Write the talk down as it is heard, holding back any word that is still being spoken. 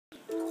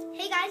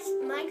guys,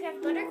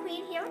 Minecraft Butter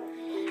Queen here,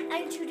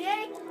 and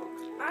today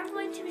I'm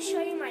going to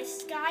show you my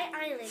Sky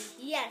Island.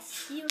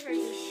 Yes, you heard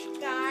me,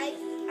 Sky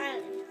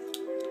Island.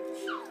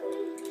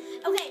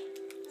 Okay,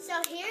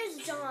 so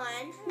here's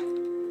Dawn.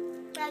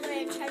 By the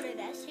way, I tried my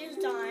best. Here's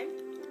Dawn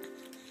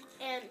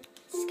and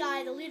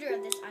Sky, the leader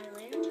of this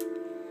island.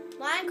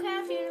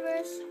 Minecraft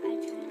universe, I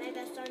tried my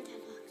best on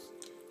Deadlocks.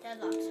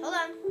 Deadlocks, hold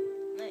on.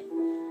 Wait.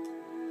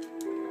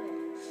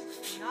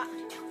 Okay, not.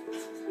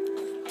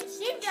 I've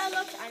seen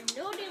Deadlocks, I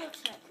know what he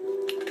looks like.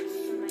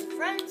 So my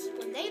friends,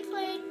 when they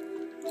played,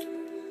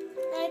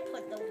 they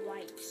put the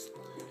white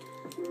spot.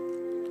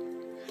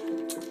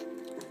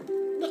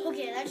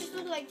 Okay, that just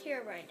looked like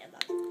Herobrine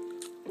Deadlock.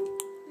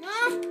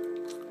 No!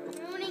 I'm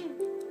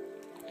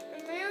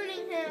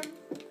ruining him.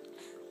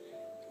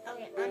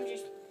 Okay, I'm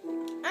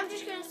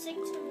just gonna stick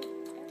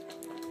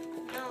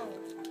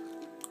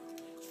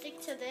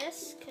to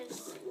this,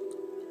 because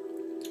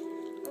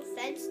no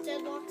offense,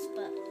 Deadlocks,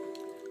 but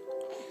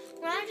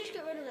when I just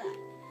get rid of that,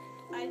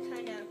 I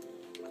kind of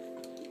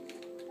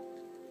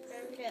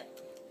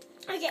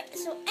okay,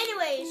 so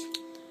anyways,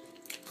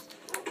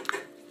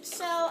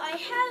 so I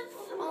have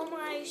all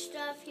my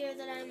stuff here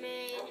that I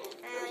made,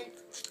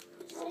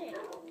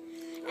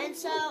 and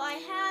so I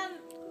have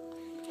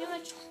pretty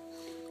much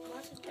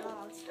lots of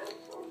dogs.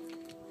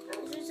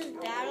 This is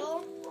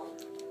battle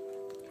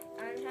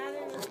I'm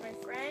having with my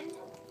friend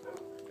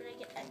when I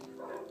get an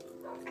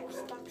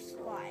Xbox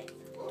Live.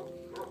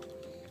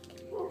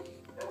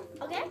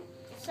 Okay,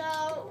 so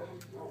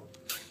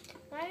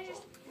I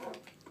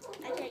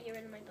can't get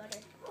rid of my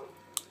butter.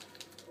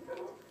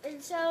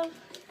 And so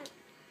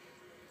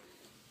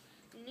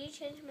I need to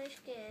change my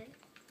skin.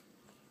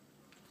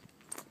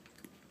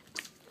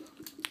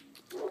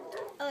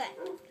 Okay.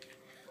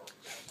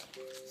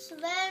 So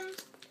then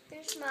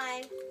here's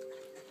my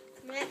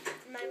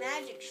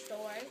magic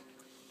store.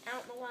 I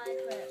don't know why I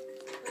put a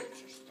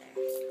purchase there.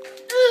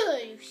 Ugh,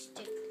 you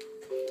stink.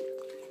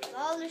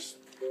 All this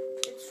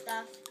good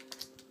stuff.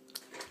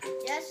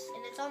 Yes,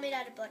 and it's all made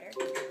out of butter.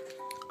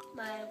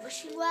 My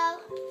wishing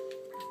well.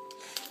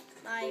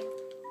 I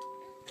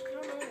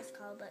don't know what it's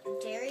called, but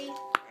dairy,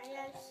 I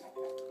guess.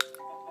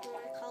 You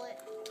want to call it?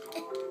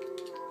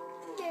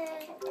 Yeah.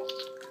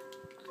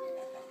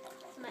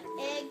 My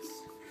eggs.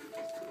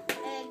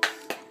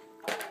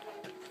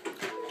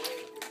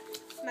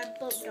 My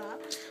boat dog.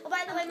 Oh,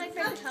 by the way, my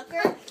friend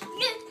Tucker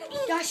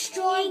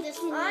destroyed this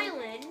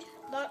island,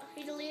 but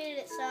he deleted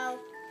it, so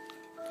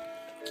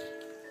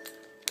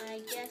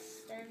I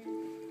guess then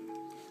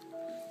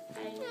I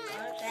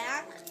got it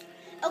back.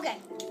 Okay,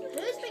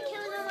 who's been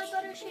killing all my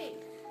butter sheep?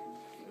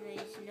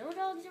 There's no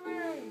dogs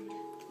around.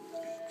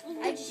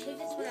 I just hate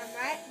this when I'm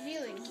right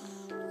viewing.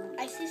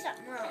 I see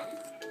something wrong,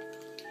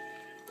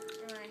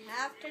 and I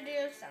have to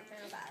do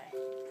something about it.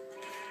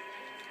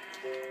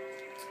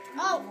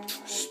 Oh,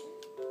 shh.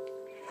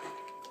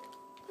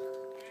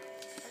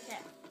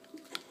 Okay.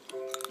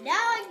 Now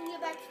I can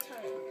get back to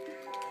telling you.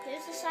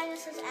 Here's the sign that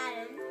says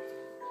Adam.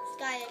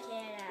 Sky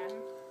aka Adam.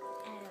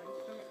 Adam.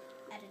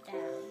 Add it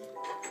down.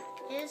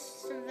 Here's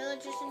some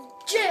villagers in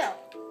jail.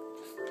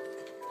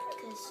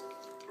 Because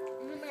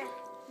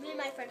me and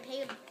my friend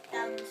paid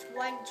down this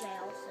one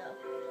jail, so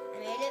I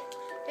made it.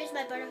 Here's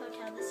my butter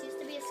hotel. This used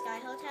to be a Sky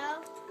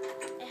hotel.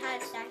 It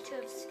had a statue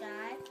of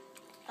Sky.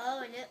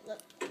 Oh, and it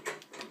looked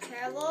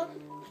terrible.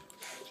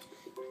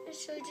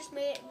 So we just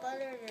made it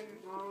butter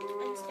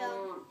and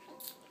stone.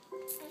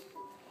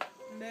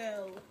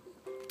 No.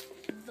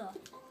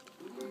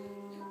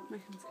 My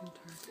hand's getting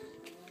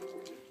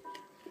tired.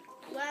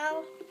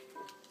 Well,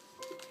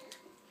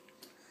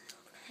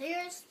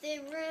 here's the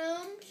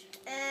rooms,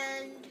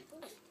 and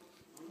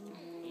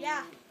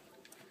yeah.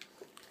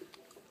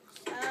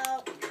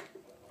 So,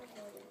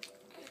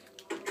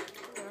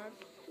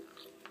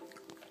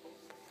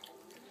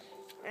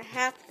 I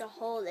have to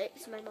hold it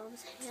because my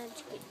mom's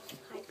hands get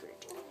hyper.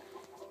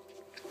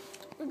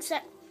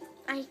 Except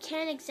I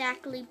can't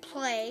exactly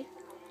play,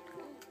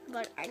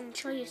 but I can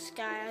show you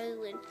Sky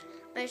Island.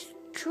 There's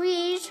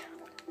trees.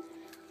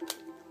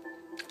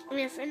 And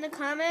if in the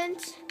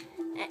comments,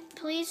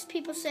 please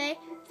people say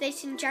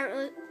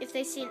if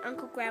they seen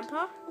Uncle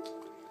Grandpa.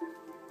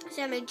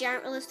 So I'm a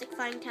giant realistic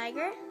flying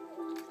tiger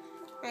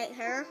right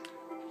here.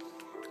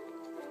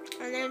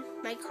 And then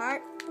my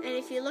cart. And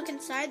if you look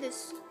inside,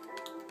 there's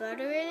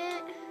butter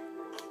in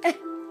it.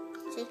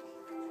 See?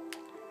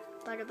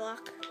 Butter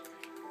block.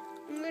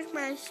 And there's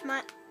my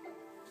smut.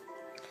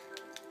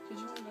 Did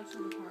you want to go to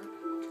the park?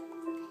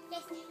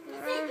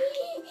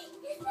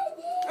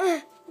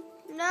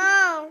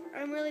 No,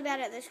 I'm really bad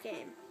at this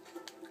game.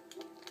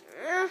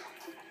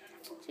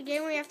 It's a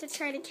game where you have to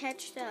try to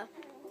catch the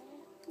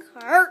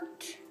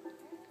cart.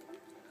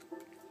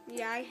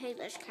 Yeah, I hate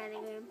this kind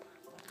of game.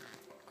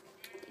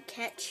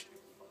 Catch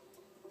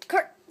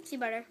cart. See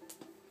butter.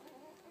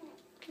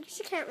 I guess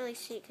you can't really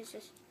see it because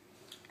this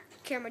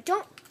camera.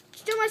 Don't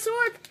steal my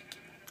sword.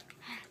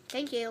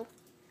 Thank you.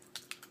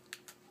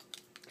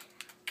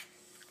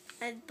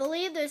 I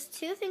believe there's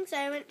two things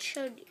I haven't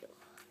showed you.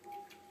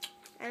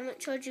 I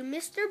haven't showed you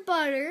Mr.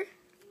 Butter.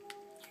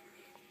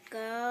 Go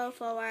go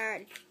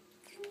forward.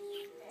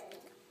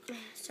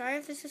 Sorry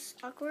if this is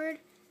awkward.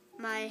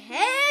 My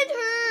hand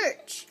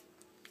hurts.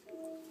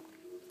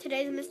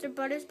 Today's Mr.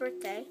 Butter's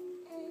birthday.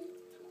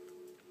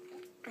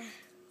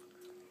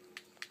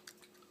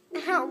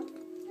 Ow.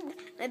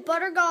 My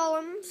butter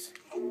golems.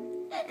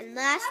 And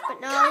last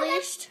but not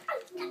least,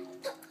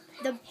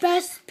 the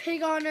best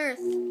pig on earth,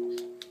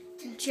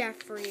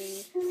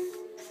 Jeffrey.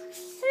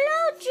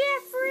 Hello,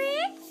 Jeffrey.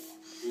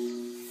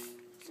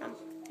 So,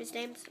 his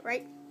name's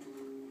right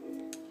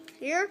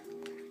here.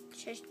 It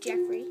says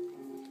Jeffrey.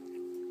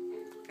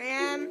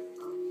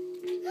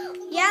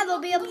 Yeah, there'll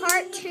be a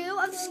part 2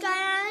 of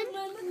Sky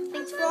Island.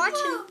 Thanks for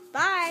watching.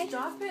 Bye.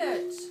 Stop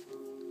it.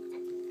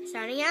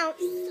 Signing out.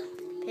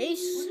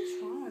 Peace. What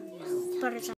is wrong with you? But it's